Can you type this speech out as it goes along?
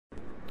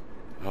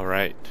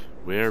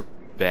we're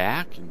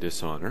back in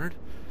Dishonored,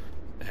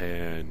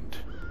 and,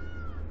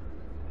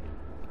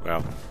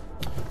 well,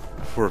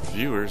 for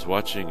viewers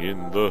watching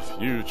in the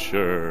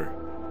future,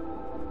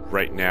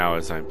 right now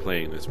as I'm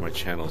playing this, my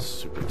channel's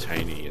super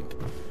tiny, and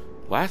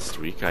last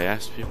week I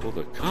asked people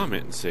to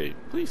comment and say,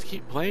 please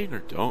keep playing or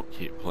don't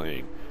keep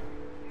playing.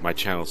 My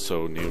channel's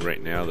so new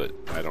right now that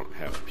I don't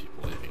have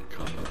people leaving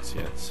comments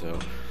yet, so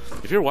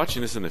if you're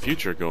watching this in the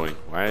future going,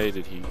 why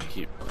did he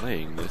keep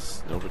playing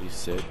this? Nobody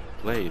said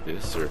play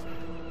this, or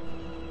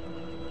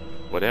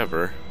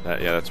whatever. Yeah,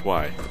 that's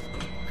why.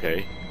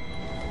 Okay?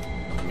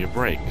 Give me a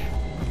break.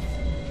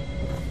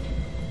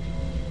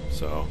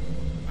 So,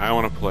 I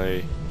want to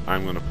play.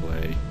 I'm going to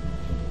play.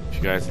 If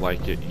you guys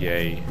like it,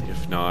 yay.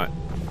 If not,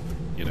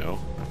 you know,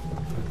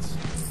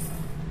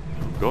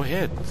 go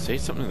ahead. Say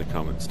something in the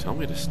comments. Tell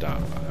me to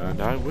stop,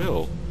 and I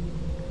will.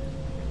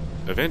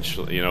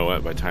 Eventually, you know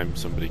what, by the time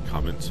somebody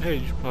comments, hey,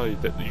 you should probably,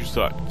 you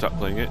stop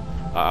playing it,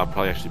 I'll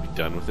probably actually be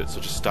done with it,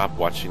 so just stop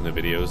watching the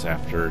videos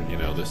after, you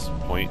know, this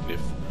point. If,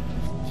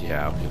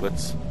 yeah, okay,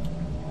 let's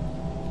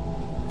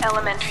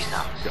Elementary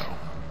sums. go.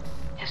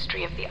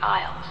 History of the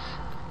Isles.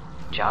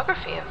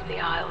 Geography of the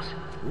Isles.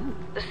 Ooh.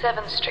 The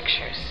Seven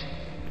Strictures.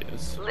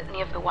 Yes.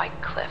 Litany of the White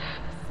Cliff.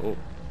 Oh.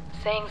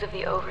 Sayings of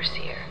the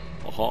Overseer.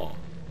 Aha.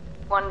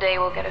 One day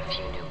we'll get a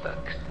few new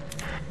books.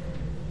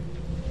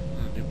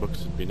 New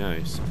books would be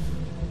nice.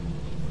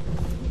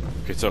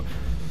 Okay, so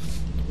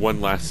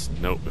one last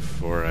note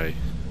before I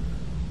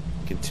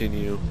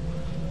continue.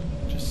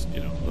 Just, you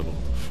know, a little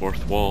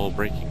fourth wall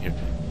breaking here.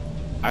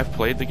 I've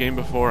played the game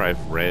before.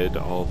 I've read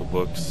all the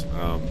books.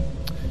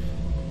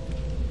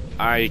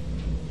 I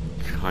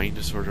kind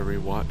of sort of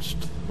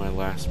rewatched my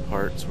last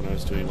parts when I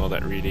was doing all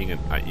that reading, and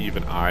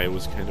I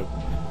was kind of...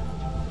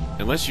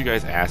 Unless you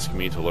guys ask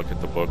me to look at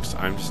the books,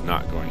 I'm just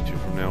not going to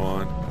from now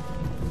on.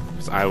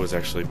 Because I was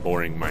actually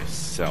boring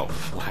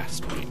myself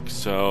last week.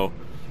 So,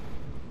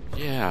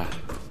 yeah.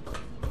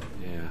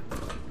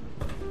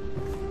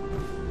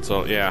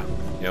 So, yeah,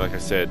 like I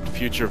said,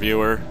 future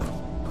viewers,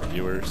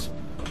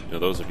 you know,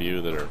 those of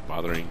you that are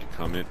bothering to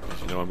comment,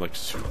 because you know I'm like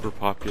super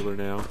popular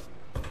now.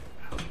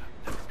 I'll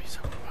never be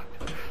super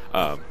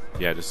popular.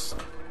 Yeah, just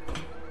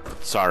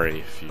sorry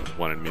if you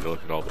wanted me to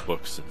look at all the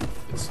books and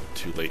it's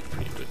too late for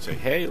you to say,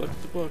 hey, look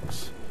at the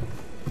books.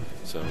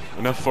 So,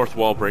 enough fourth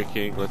wall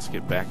breaking, let's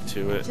get back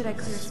to it. Should I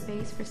clear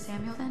space for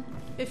Samuel then?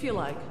 If you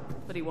like,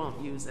 but he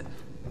won't use it.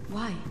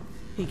 Why?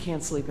 He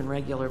can't sleep in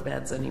regular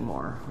beds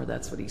anymore, or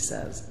that's what he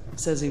says.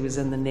 Says he was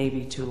in the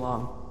Navy too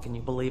long. Can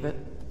you believe it?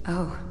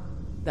 Oh.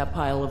 That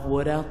pile of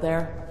wood out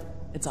there?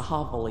 It's a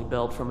hovel he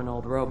built from an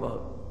old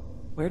rowboat.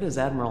 Where does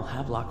Admiral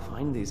Havelock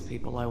find these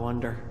people, I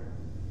wonder?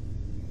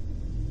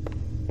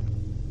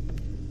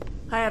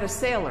 I had a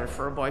sailor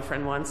for a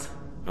boyfriend once.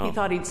 Oh. He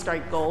thought he'd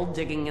strike gold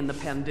digging in the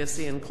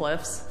Pandician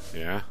cliffs.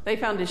 Yeah? They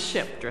found his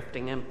ship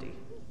drifting empty.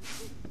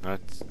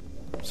 That's...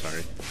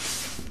 sorry.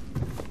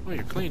 Oh,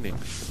 you're cleaning.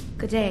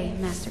 Good day,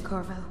 Master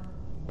Corvo.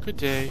 Good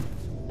day.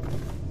 Oh,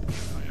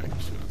 yeah, I can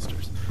just go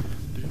downstairs.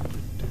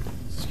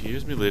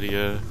 Excuse me,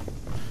 Lydia.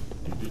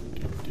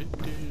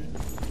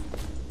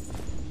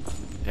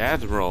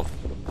 Admiral.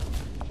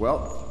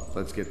 Well,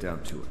 let's get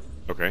down to it.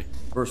 Okay.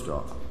 First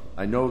off,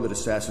 I know that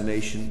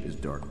assassination is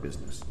dark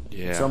business.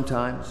 Yeah.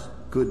 Sometimes,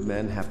 good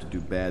men have to do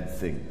bad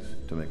things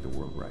to make the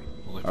world right.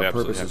 Well, Our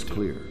purpose is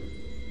clear.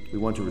 We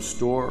want to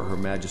restore Her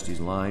Majesty's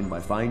line by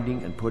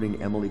finding and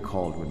putting Emily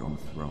Cauldron on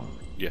the throne.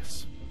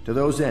 Yes. To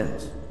those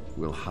ends,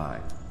 we'll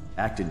hide,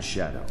 act in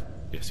shadow,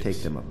 Yes, take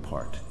yes. them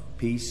apart,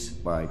 piece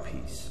by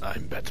piece.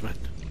 I'm Batman.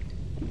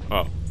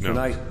 Oh, no.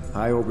 Tonight,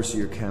 High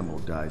Overseer Campbell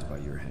dies by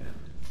your hand.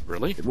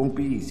 Really? It won't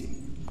be easy.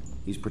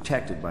 He's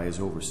protected by his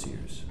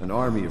overseers, an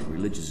army of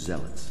religious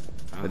zealots.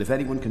 But if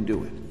anyone can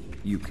do it,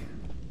 you can.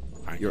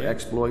 Your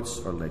exploits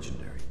are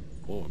legendary.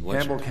 Oh, I'm Campbell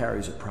legendary.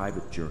 carries a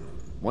private journal.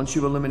 Once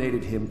you've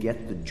eliminated him,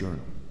 get the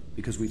journal,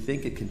 because we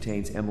think it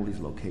contains Emily's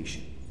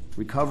location.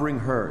 Recovering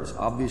her is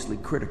obviously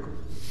critical,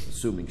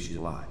 assuming she's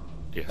alive.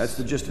 Yes. That's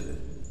the gist of it.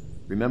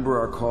 Remember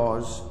our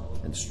cause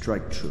and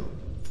strike true.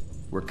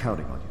 We're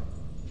counting on you.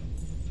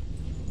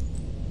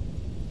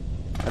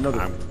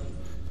 Another thing.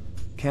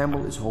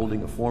 Campbell is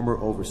holding a former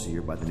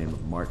overseer by the name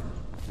of Martin.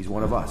 He's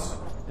one of us,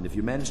 and if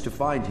you manage to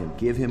find him,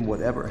 give him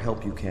whatever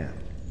help you can.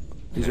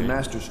 He's a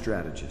master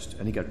strategist,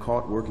 and he got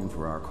caught working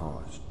for our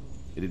cause.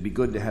 It'd be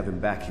good to have him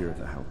back here at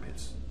the How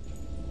Pits.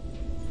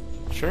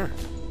 Sure.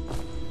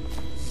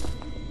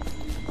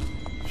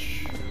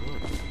 Sure.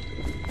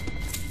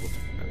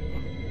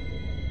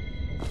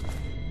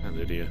 Hi,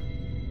 Lydia.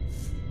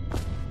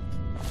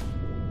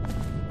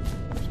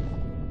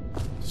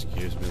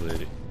 Excuse me,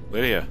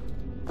 Lydia.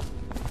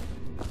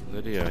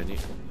 Lydia, I need...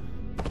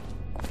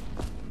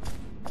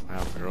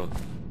 Wow, girl.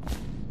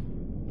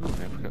 Ooh, I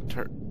forgot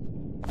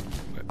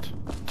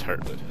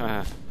tartlet.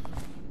 Haha.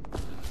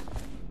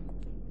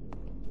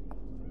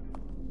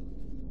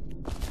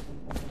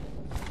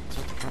 What's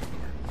out the front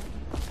door?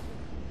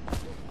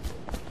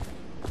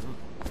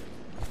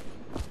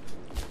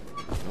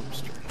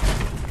 Dumpster.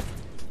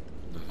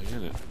 Nothing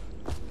in it.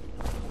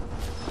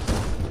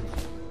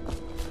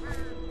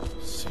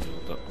 Sealed.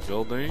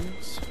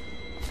 buildings.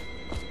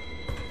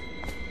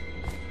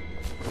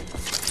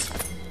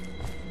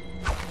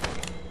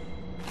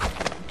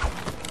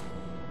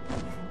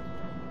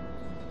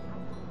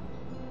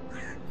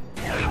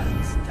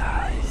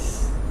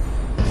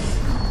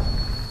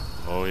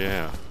 Oh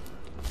yeah.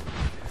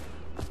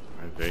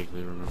 I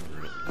vaguely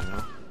remember it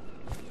now.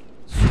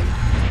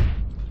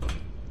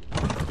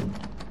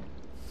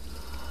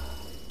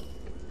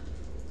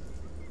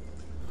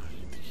 I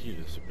need the key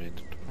to this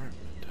abandoned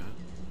apartment, huh?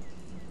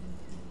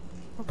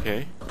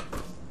 Okay.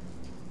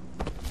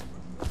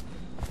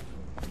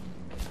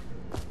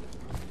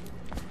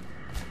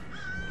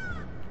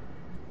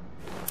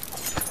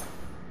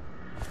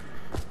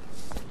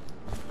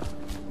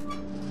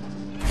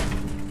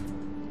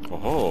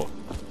 Oh.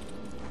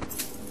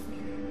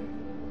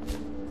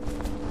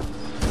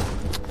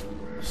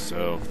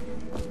 So,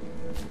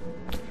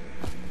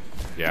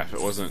 yeah, if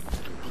it wasn't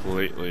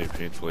completely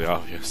painfully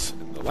obvious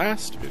in the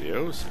last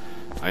videos,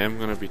 I am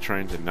going to be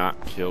trying to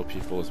not kill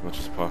people as much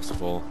as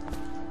possible.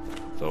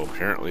 Though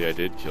apparently I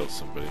did kill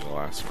somebody the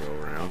last go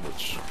around,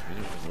 which kind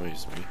of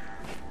annoys me.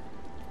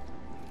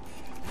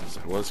 Because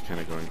I was kind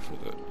of going for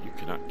the you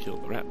cannot kill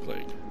the rat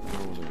plague.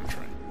 I wasn't going to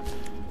try.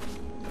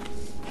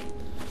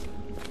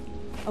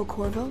 Oh,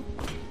 Corvo?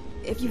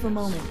 If you've a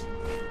moment.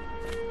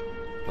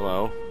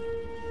 Hello?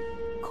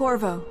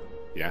 Corvo.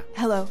 Yeah?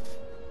 Hello.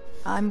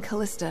 I'm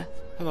Callista.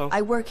 Hello?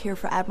 I work here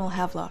for Admiral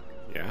Havelock.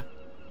 Yeah?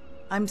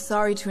 I'm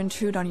sorry to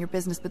intrude on your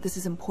business, but this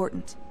is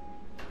important.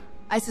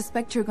 I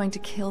suspect you're going to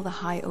kill the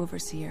High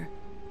Overseer.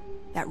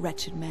 That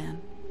wretched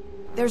man.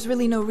 There's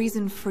really no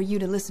reason for you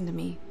to listen to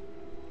me.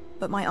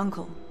 But my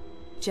uncle,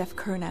 Jeff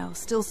Kernow,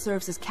 still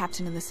serves as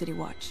captain in the City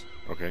Watch.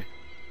 Okay.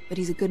 But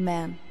he's a good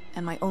man,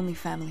 and my only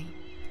family.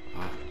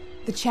 Ah.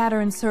 The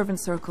chatter in servant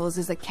circles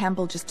is that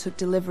Campbell just took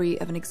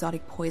delivery of an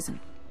exotic poison.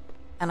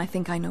 And I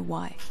think I know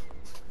why.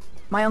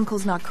 My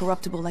uncle's not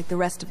corruptible like the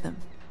rest of them.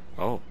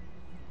 Oh.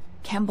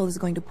 Campbell is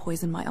going to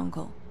poison my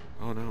uncle.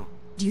 Oh no.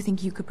 Do you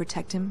think you could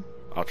protect him?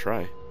 I'll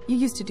try. You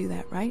used to do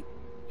that, right?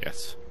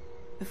 Yes.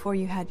 Before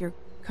you had your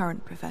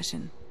current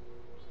profession.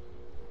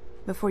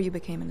 Before you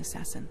became an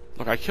assassin.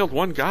 Look, I killed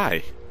one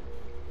guy.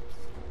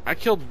 I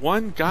killed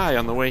one guy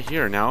on the way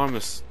here. Now I'm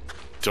this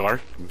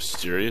dark,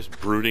 mysterious,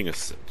 brooding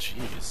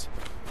Jeez.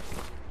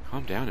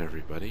 Calm down,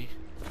 everybody.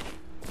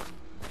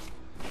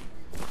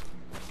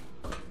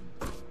 I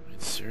mean,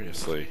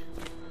 seriously.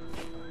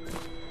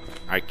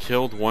 I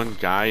killed one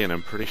guy and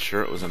I'm pretty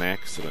sure it was an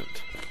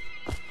accident.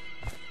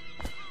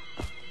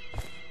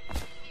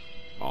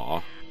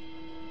 Aw.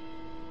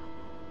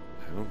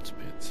 Hound's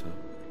pizza.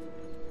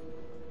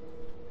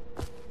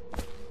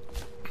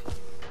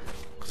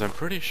 Because I'm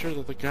pretty sure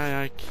that the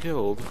guy I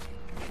killed...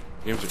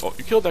 Oh,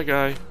 you killed that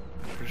guy!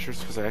 I'm pretty sure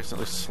it's because I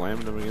accidentally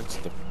slammed him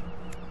against the...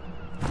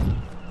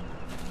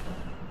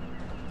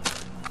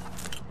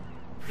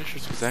 Pretty sure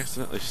it's because I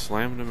accidentally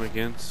slammed him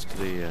against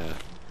the,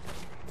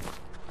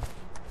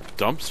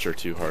 dumpster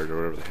too hard, or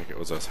whatever the heck it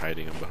was I was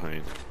hiding him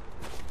behind.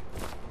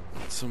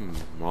 That's some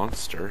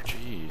monster,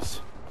 jeez.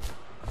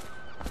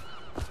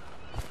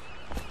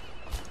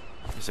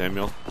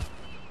 Samuel?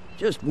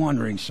 Just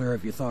wondering, sir,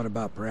 if you thought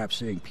about perhaps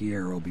seeing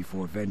Piero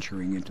before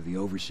venturing into the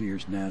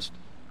Overseer's nest.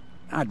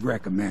 I'd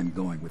recommend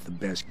going with the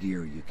best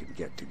gear you can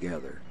get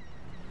together.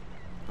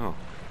 Oh,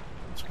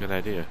 that's a good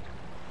idea.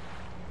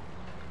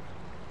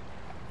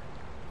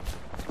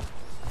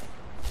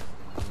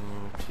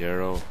 Oh,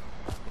 Piero,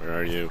 where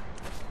are you?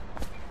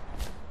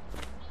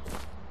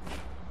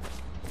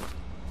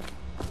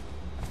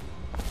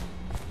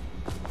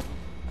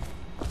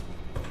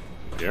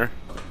 Here?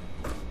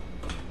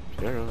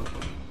 Piero.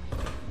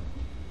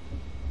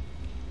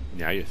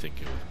 Now you're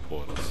thinking with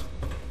portals.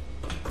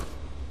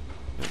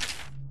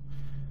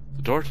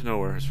 The door to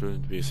nowhere has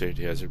proven to be a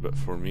safety hazard, but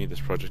for me, this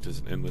project is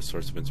an endless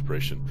source of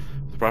inspiration.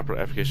 With the proper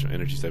application of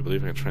energies, I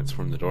believe I can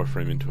transform the door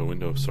frame into a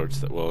window of sorts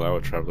that will allow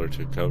a traveler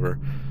to cover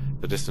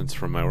the distance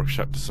from my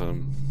workshop to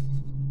some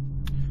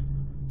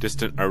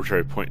distant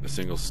arbitrary point in a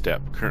single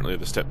step. Currently,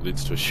 the step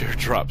leads to a sheer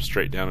drop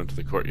straight down into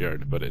the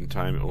courtyard, but in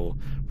time it will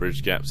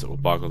bridge gaps that will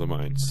boggle the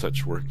mind.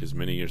 Such work is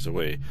many years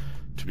away,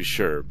 to be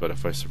sure, but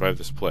if I survive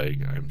this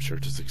plague, I am sure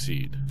to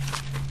succeed.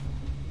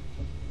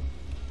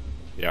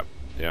 Yep.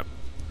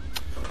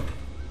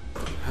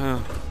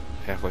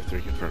 Half-Life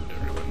 3 confirmed,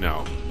 everyone.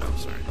 No,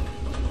 sorry.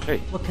 Hey.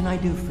 What can I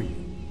do for you?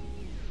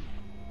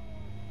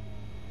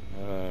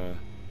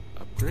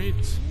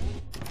 Upgrades?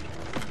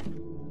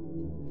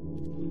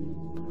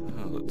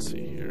 Let's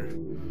see here.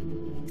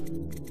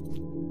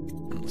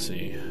 Let's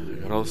see. I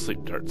got all the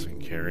sleep darts I can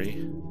carry. I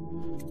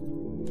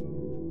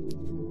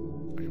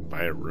can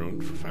buy a rune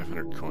for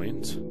 500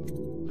 coins.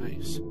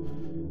 Nice.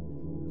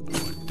 Oh,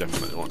 I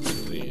definitely want some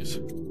of these.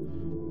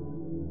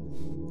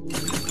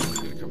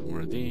 Get a couple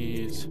more of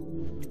these.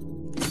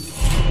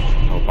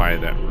 I'll buy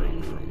that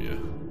rune from you.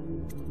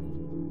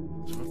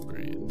 Some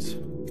upgrades.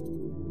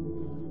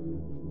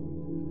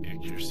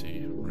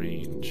 Accuracy,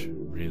 range,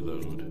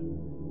 reload.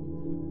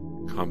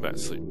 Combat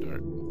sleep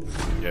dart.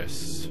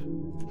 Yes.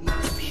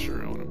 I'm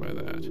sure I want to buy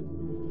that.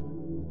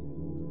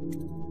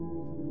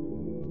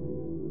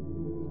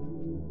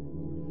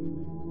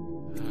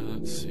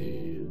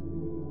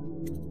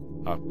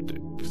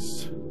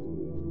 Optics.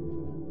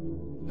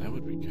 That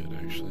would be good,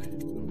 actually.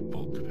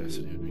 Bolt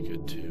capacity would be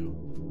good, too.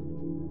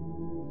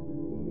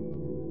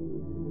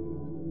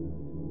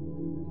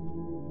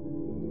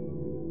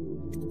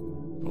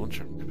 Bone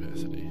charm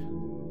capacity.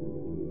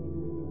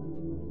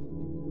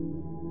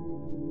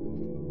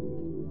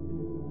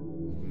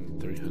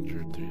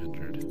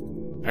 300.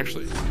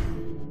 Actually,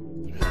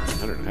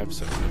 300. I have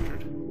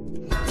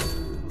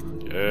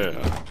 700.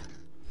 Yeah.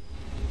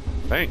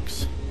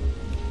 Thanks.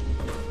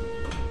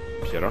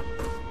 Piero.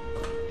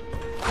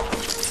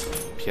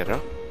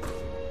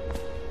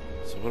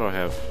 So what do I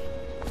have?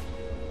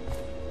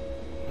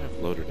 What do I have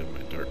loaded in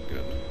my dart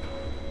gun?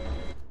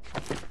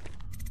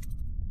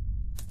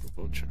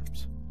 Bone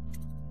charms.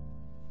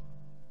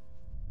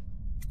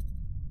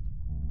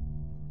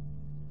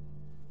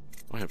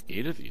 Oh, I have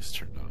 8 of these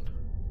turned on.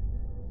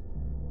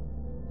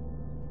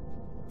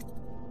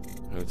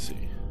 Let's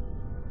see.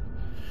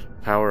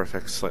 Power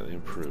effects slightly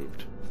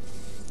improved.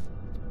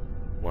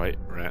 White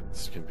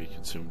rats can be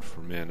consumed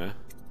for mana.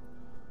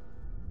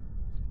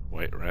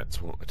 White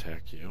rats won't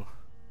attack you.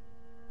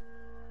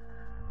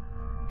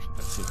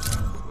 That seems like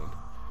a good one.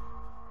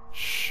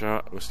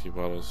 Shot whiskey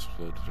bottles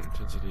explode to their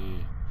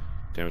intensity.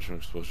 Damage from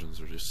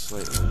explosions reduced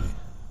slightly.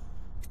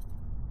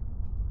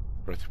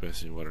 Breath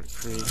capacity and water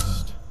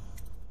increased.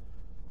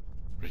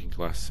 Breaking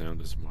glass sound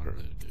is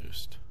moderately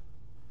reduced.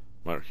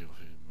 Moderate kill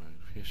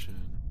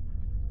modification.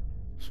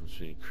 Swim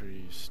speed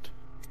increased.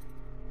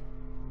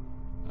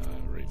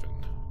 Raven.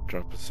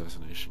 Drop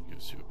assassination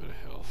gives you a bit of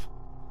health.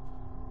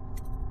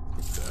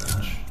 Quick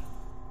dodge.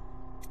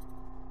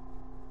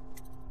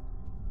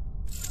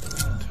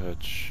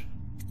 Touch.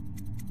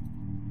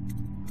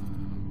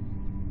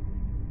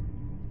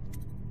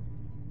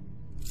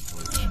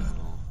 White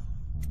channel.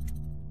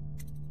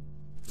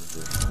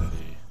 Reverse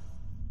ready.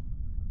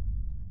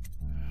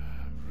 I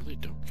really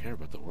don't care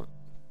about the one.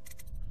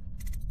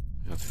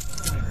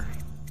 Nothing there.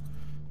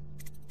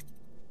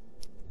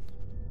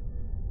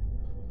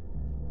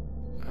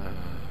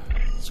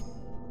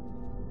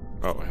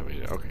 Oh, I have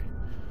it. Okay.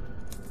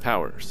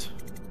 Powers.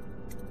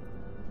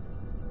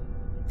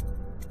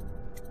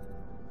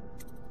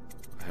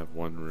 I have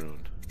 1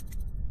 rune.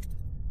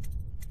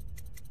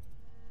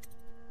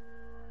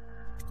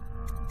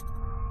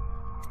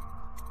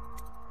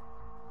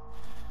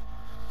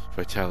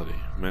 Vitality.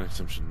 Mana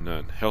consumption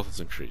none. Health is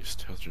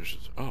increased. Health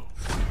reduces. Oh,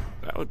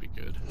 that would be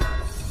good.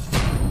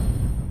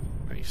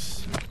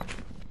 Nice.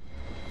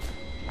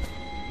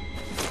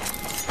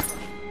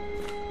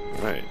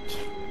 Right.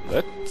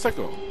 Let's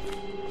go.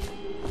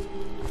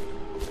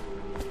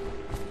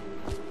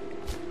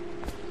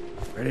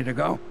 Ready to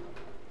go?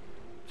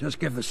 Just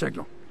give the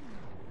signal.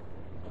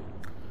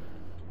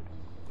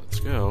 Let's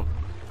go.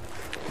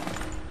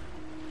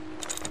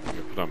 I'm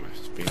gonna put on my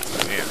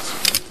fancy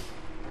pants.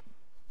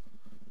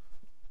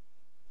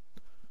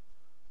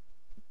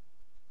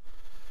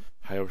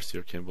 High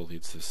Overseer Campbell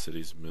leads the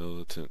city's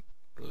militant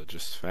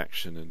religious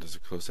faction and is a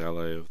close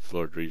ally of the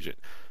Lord Regent.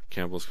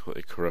 Campbell is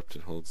completely corrupt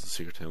and holds the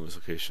secret family's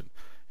location.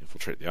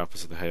 Infiltrate the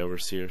office of the High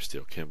Overseer,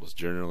 steal Campbell's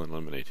journal, and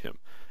eliminate him.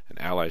 An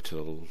ally to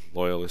the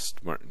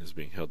loyalist, Martin is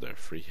being held there.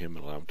 Free him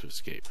and allow him to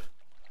escape.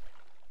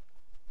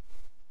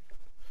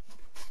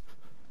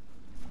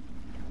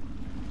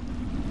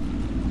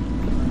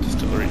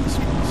 Distillery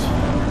districts.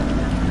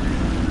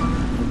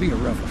 It'll be a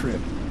rough trip.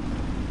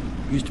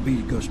 Used to be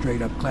to go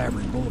straight up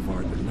Clavering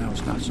Boulevard, but now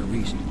it's not so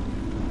easy.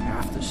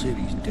 Half the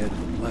city's dead of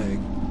the plague.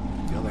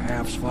 The other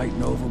half's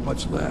fighting over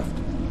what's left.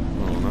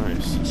 Oh,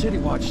 nice. City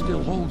Watch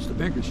still holds the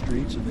bigger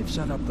streets, and they've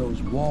set up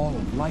those wall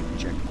of light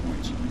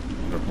checkpoints.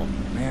 Wonderful.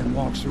 A man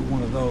walks through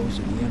one of those,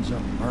 and he ends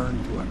up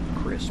burned to a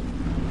crisp.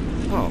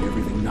 Oh.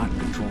 Everything not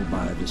controlled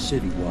by the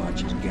City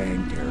Watch is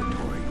gang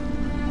territory.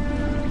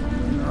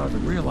 There are the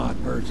real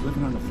odd birds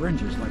living on the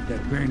fringes like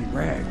that Granny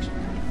Rags.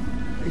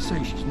 They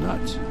say she's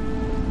nuts. I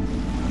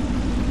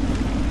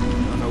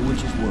don't know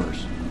which is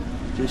worse.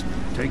 Just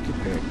take your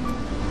pick.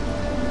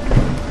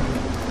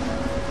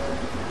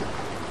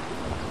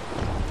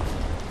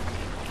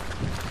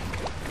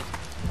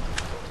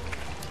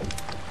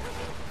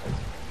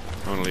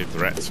 I want to leave the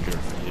rat scare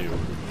for you.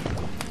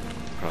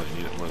 Probably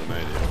need it more than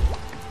I do.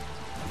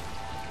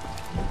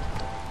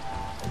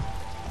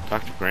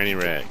 Talk to Granny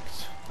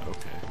Rags.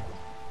 Okay.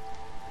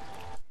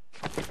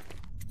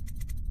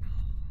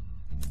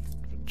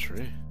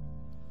 Inventory.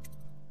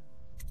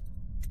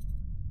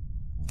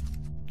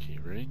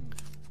 Keyring.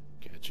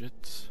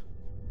 Gadgets.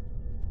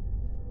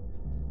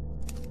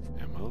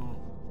 Ammo.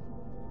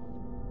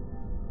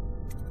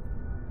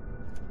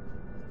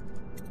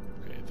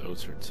 Okay,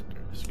 those hurt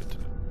centers. Good to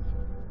know.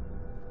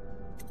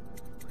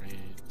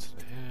 Grades I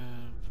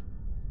have.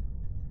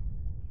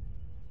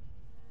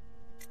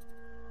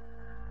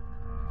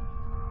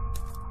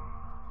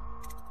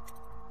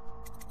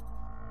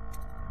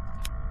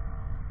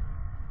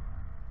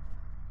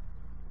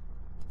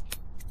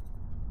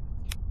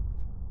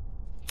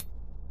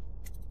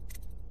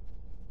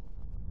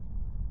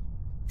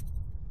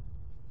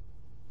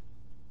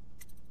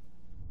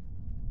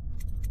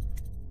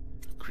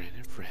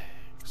 Granite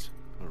frags.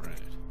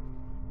 Alright.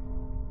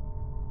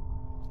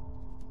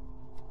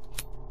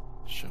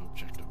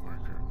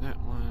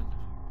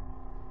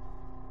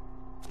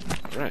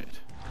 Alright.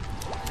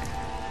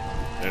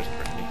 There's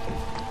Brittany.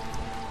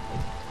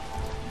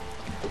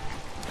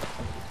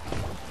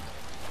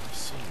 I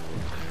see you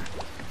over there.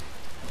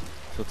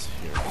 So let's see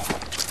here.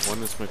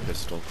 1 is my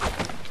pistol.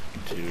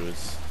 2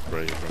 is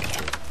Brave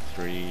Rusher.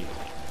 3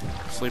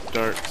 sleep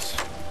darts.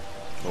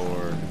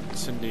 4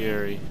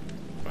 incendiary.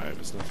 5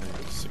 is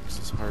nothing. 6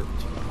 is heart.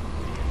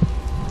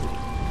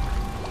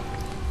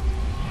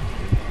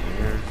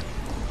 There.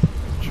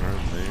 Charm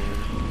there.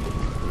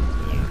 Boom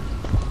there.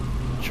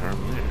 Charm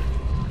there.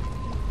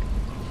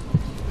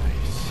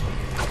 Nice.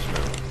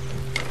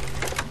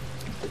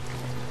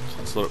 So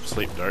let's load up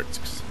sleep darts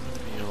because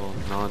I'm the old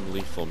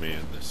non-lethal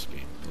man this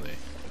gameplay.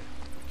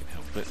 I can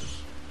help it.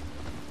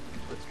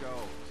 Let's go.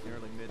 It's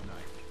nearly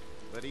midnight.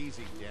 But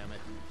easy, damn it.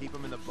 Keep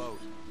them in the boat.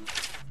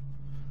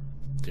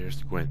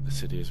 Dearest Gwen, the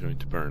city is going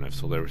to burn. I've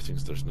sold everything,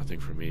 so there's nothing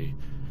for me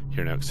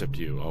here now except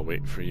you. I'll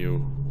wait for you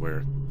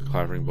where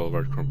Clavering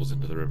Boulevard crumbles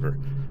into the river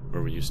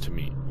where we used to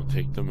meet. We'll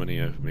take the money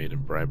I've made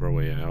and bribe our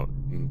way out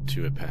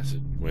into a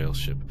passage whale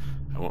ship.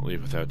 I won't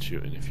leave without you,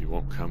 and if you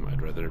won't come,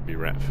 I'd rather it be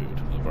rat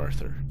food. Love,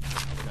 Arthur.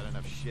 Got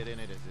enough shit in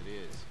it as it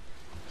is.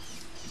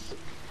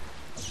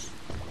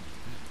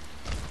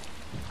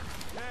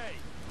 Hey!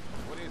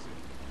 What is it?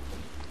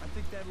 I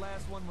think that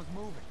last one was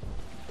moving.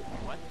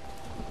 What?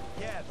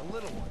 Yeah, the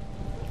little one.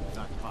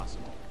 Not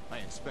possible. I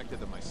inspected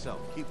them myself.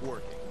 Keep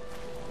working.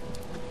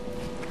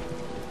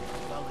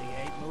 Well, he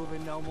ain't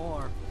moving no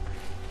more.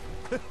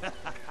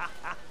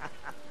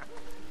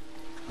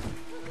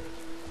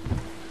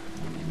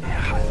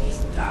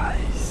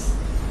 Nice.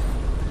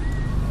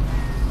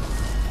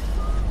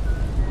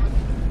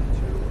 1,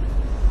 2,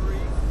 3,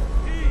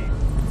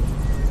 heave!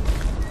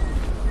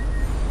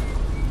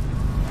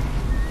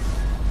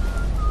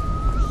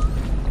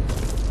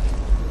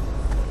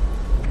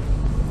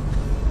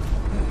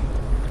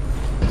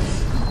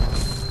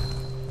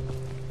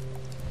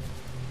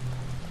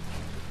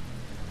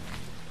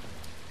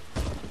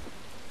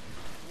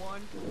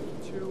 One,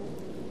 two,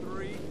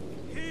 three,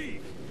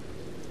 heave!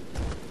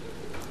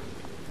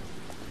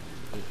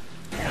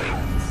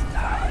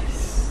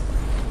 Nice.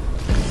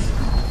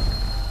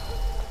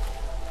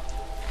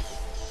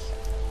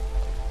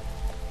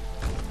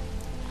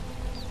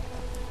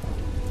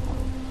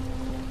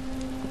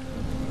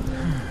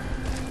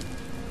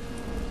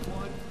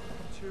 One,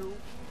 two,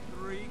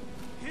 three,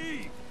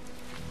 heave!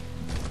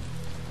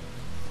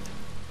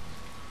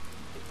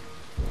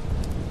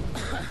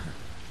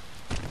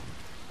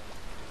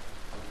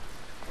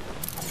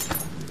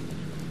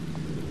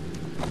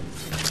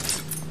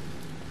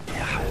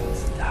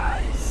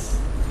 Nice.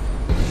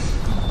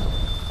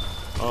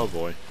 Oh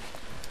boy.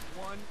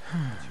 1,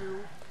 2,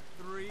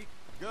 3,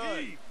 Good.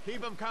 heave!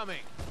 Keep them coming.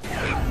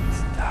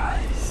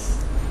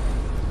 Nice.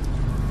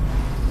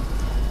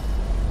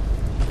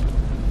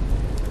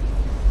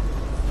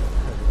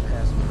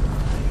 Pass me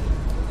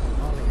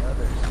by. All the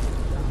others.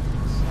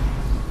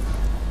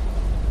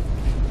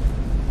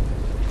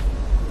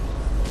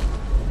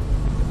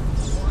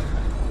 One,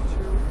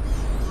 two,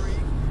 three,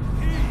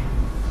 heave!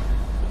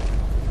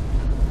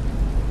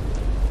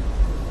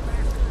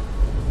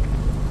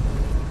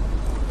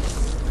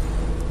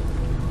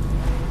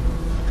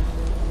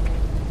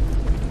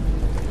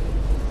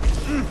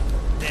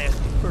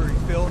 Nasty furry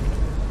filth.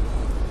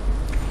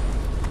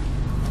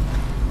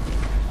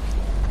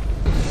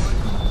 1,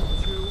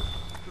 2,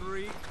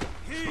 3,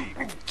 heave!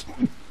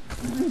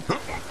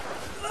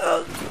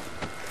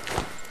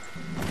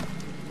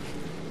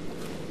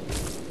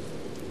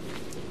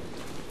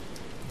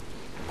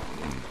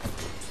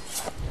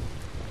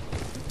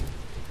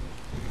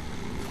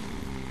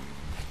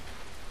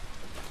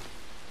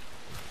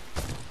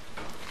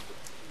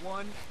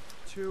 One,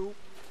 two,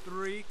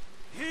 three,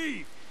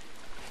 heave!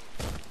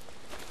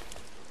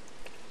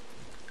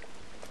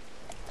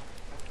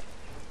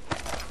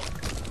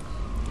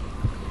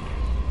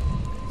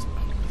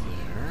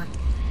 There.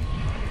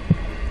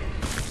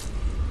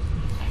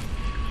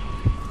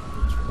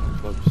 It's really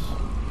close.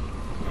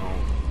 No.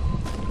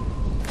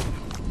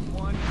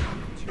 One,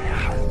 two,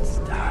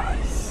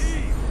 Nice.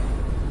 heave!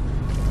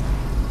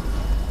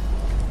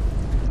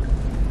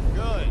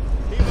 Good.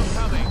 Keep them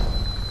coming.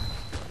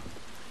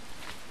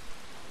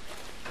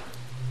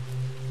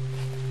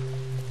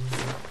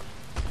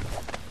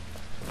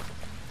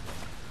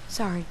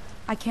 Sorry,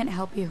 I can't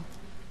help you.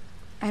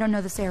 I don't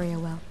know this area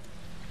well.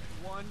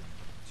 One,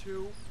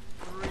 two,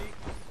 three,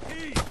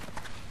 heave!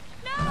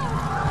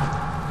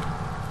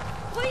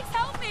 Please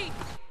help me!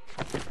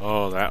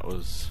 Oh, that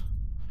was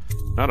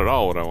not at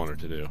all what I wanted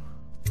to do.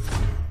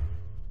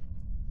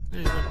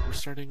 Hey, look, we're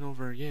starting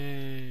over.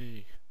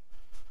 Yay!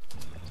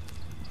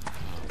 Oh,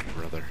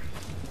 brother.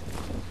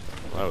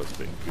 Well, that was a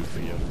bit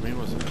goofy of me,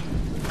 wasn't it?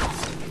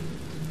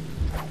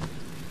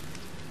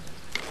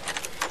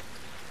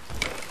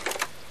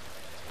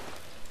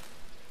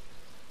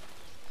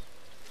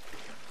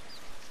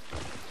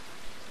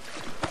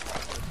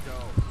 Let's go.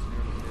 It's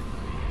nearly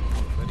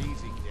midnight. But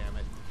easy, damn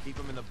it. Keep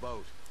them in the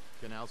boat.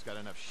 Canal's got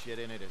enough shit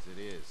in it as it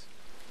is.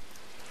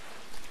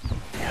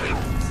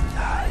 Nice.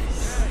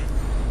 Hey!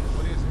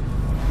 What is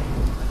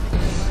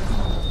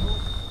it?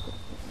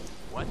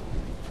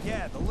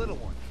 the little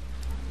one.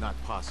 Not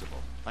possible.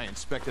 I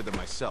inspected them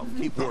myself.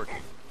 Keep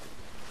working.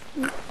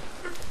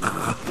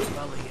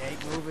 Well, he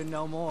ain't moving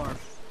no more.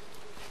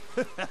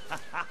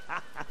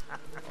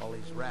 All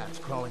these rats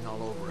crawling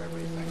all over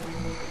everything.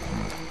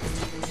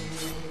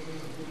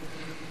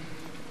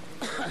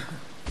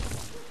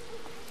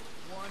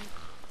 One,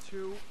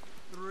 two,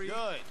 three.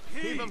 Good.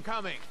 Keep them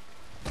coming.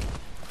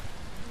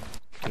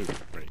 Ooh,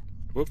 right.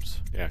 Whoops.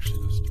 Yeah,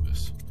 actually, let's do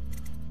this.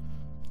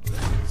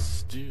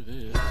 Let's do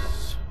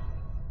this.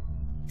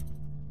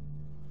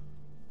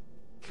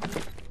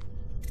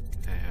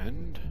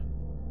 And...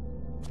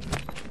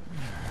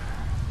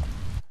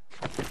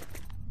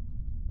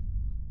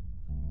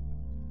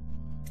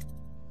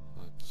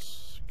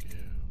 let's go...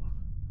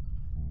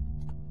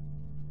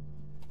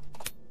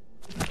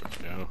 there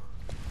we go.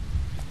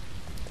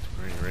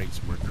 Square ranks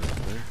marker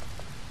up there.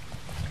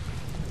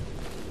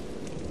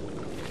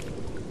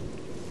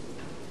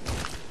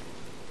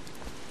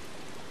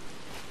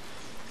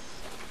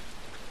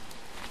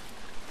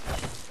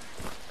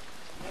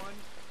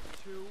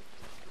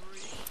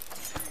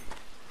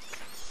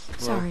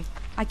 Sorry,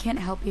 I can't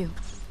help you.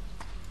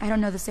 I don't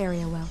know this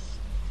area well.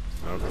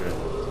 Okay.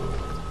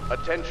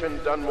 Attention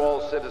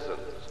Dunwall citizens.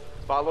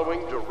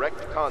 Following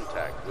direct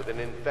contact with an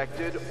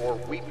infected or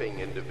weeping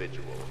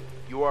individual,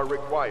 you are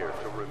required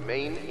to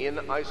remain in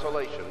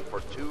isolation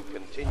for 2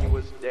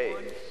 continuous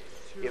days.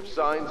 If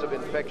signs of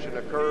infection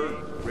occur,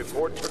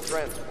 report for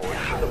transport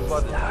to the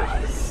flooded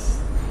district.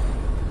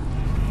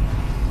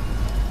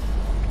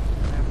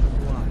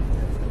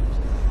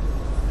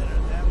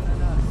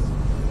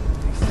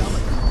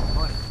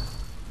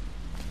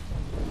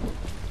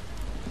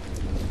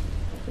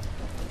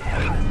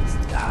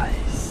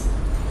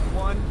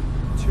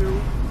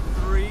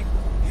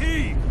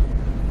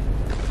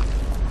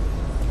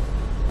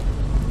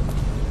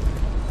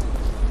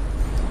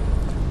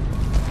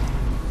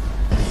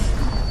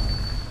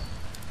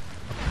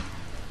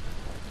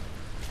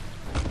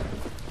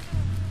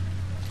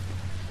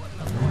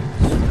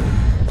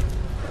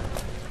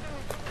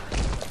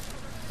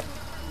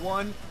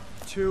 One,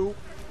 two,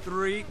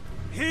 three,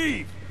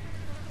 heave!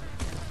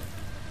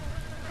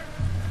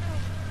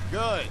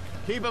 Good.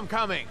 Keep them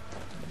coming.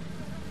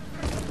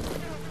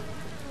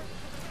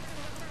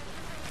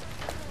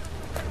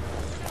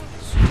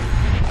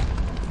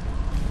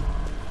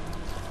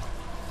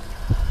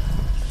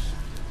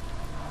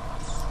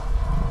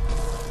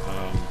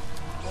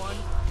 One,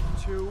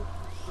 two,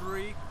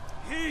 three,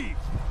 heave!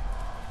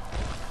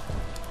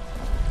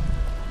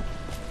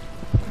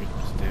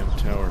 This damn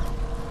tower.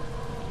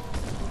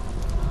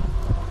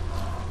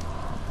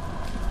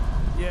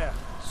 Yeah,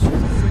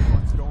 the sick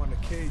ones go into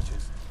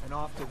cages and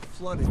off to the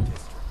flooded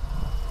district.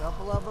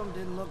 Couple of them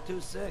didn't look too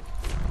sick.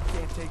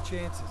 Can't take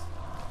chances.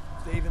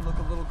 If they even look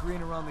a little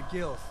green around the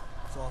gills,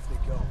 it's off they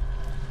go.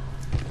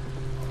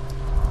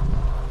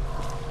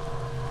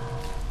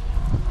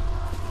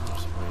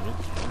 There's a way in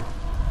here.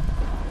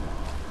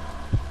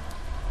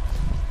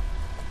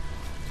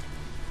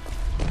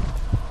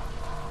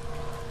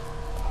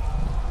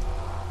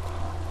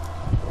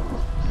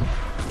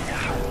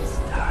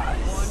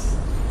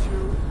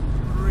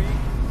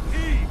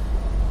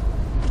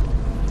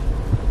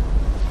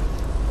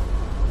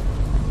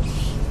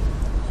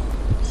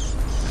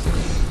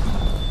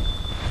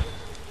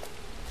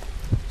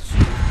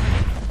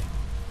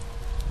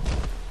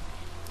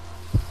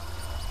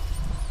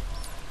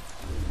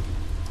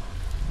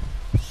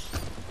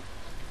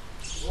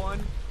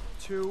 One,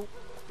 two,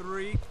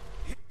 three.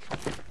 I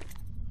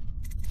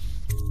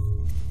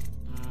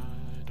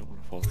don't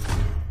want to fall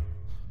through.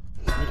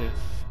 My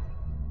death.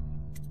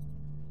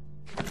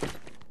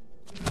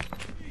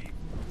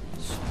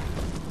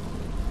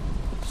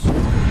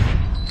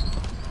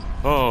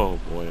 Oh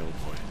boy, oh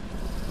boy.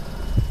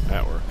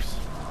 That works.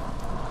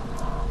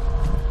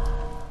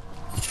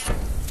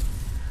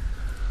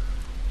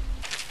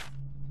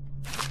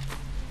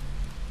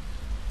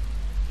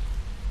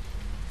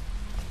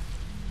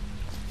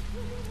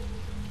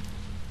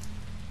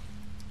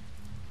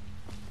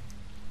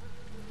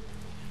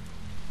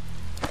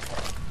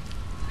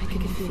 I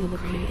can feel the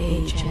great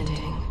age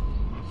ending.